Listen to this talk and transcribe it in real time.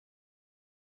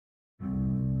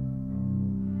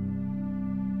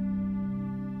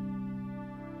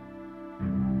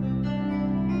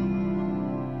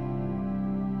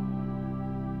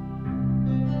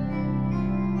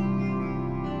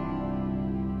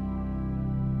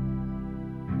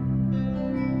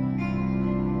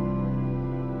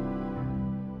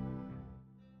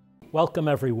Welcome,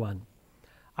 everyone.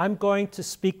 I'm going to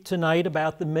speak tonight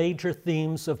about the major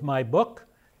themes of my book,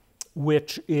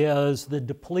 which is the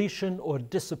depletion or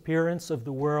disappearance of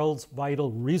the world's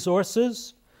vital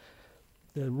resources,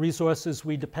 the resources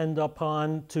we depend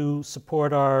upon to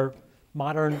support our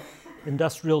modern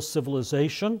industrial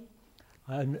civilization,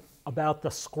 and about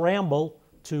the scramble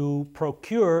to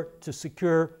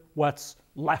secure what's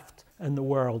left in the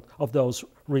world of those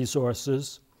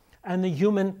resources, and the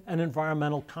human and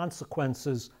environmental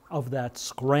consequences of that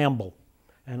scramble.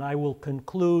 And I will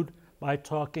conclude by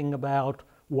talking about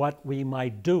what we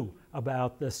might do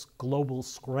about this global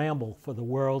scramble for the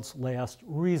world's last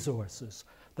resources.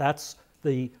 That's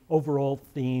the overall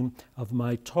theme of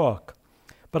my talk.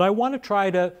 But I want to try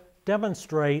to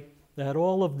demonstrate that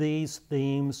all of these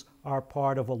themes are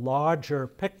part of a larger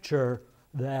picture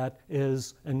that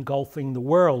is engulfing the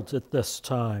world at this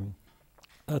time.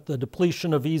 That the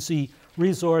depletion of easy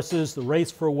resources, the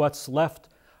race for what's left,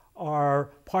 are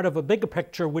part of a bigger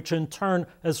picture, which in turn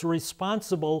is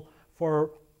responsible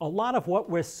for a lot of what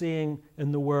we're seeing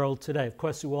in the world today. Of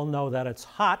course, you all know that it's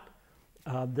hot.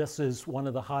 This is one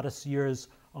of the hottest years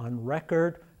on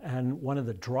record and one of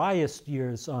the driest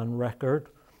years on record.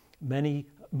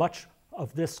 Much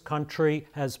of this country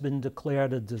has been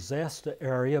declared a disaster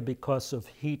area because of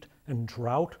heat and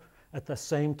drought. At the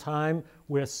same time,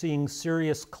 we're seeing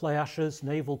serious clashes,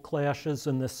 naval clashes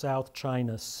in the South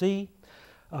China Sea.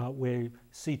 We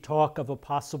see talk of a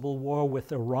possible war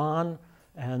with Iran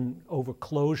and over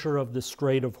closure of the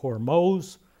Strait of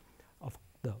Hormuz, of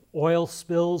the oil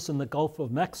spills in the Gulf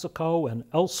of Mexico and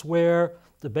elsewhere,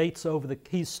 debates over the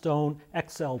Keystone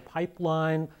XL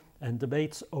pipeline, and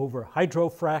debates over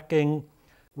hydrofracking,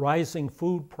 rising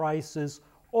food prices.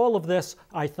 All of this,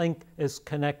 I think, is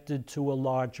connected to a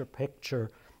larger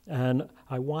picture. And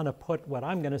I want to put what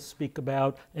I'm going to speak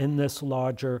about in this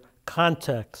larger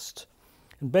context.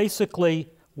 And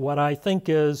basically, what I think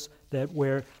is that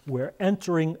we're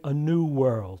entering a new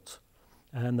world,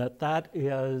 and that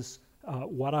is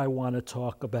what I want to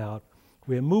talk about.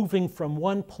 We're moving from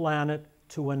one planet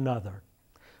to another.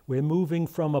 We're moving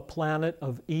from a planet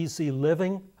of easy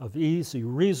living, of easy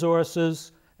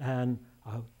resources, and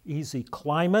easy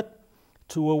climate,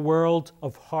 to a world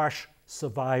of harsh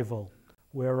survival,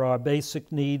 where our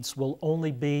basic needs will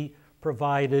only be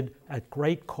provided at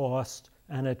great cost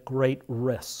and at great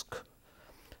risk.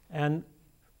 And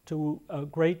to a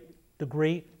great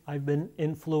degree, I've been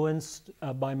influenced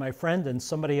by my friend and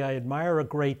somebody I admire a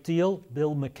great deal,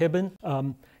 Bill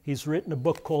McKibben. He's written a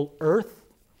book called Earth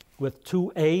with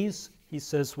 2 A's. He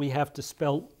says we have to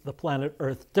spell the planet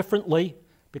Earth differently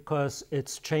because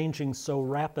it's changing so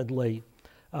rapidly.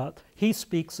 He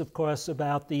speaks, of course,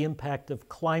 about the impact of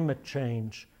climate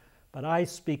change, but I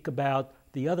speak about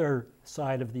the other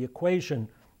side of the equation.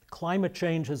 Climate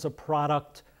change is a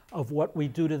product of what we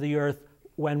do to the Earth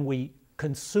when we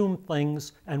consume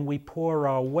things and we pour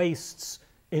our wastes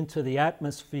into the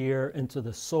atmosphere, into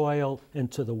the soil,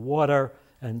 into the water,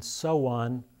 and so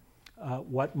on.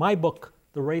 What my book,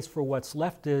 The Race for What's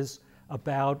Left, is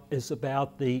about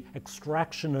the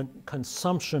extraction and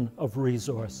consumption of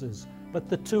resources. But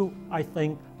the two, I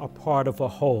think, are part of a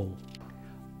whole.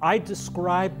 I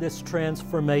describe this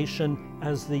transformation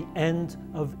as the end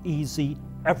of easy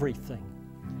everything.